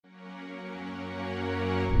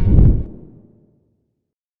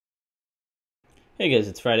Hey guys,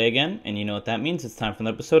 it's Friday again, and you know what that means. It's time for an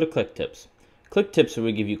episode of ClickTips. ClickTips are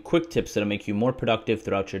where we give you quick tips that'll make you more productive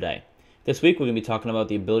throughout your day. This week we're going to be talking about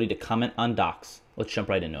the ability to comment on docs. Let's jump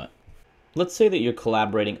right into it. Let's say that you're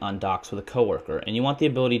collaborating on docs with a coworker and you want the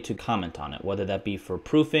ability to comment on it, whether that be for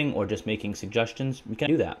proofing or just making suggestions. You can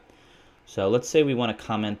do that. So let's say we want to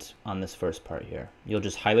comment on this first part here. You'll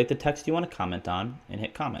just highlight the text you want to comment on and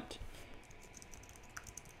hit comment.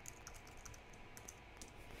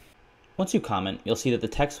 Once you comment, you'll see that the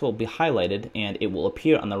text will be highlighted and it will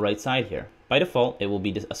appear on the right side here. By default, it will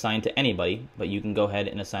be assigned to anybody, but you can go ahead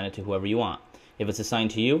and assign it to whoever you want. If it's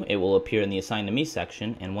assigned to you, it will appear in the Assign to Me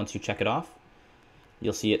section, and once you check it off,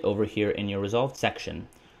 you'll see it over here in your Resolved section.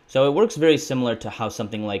 So it works very similar to how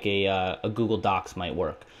something like a Google Docs might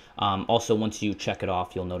work. Also, once you check it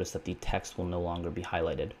off, you'll notice that the text will no longer be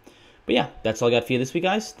highlighted. But yeah, that's all I got for you this week,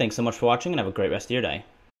 guys. Thanks so much for watching, and have a great rest of your day.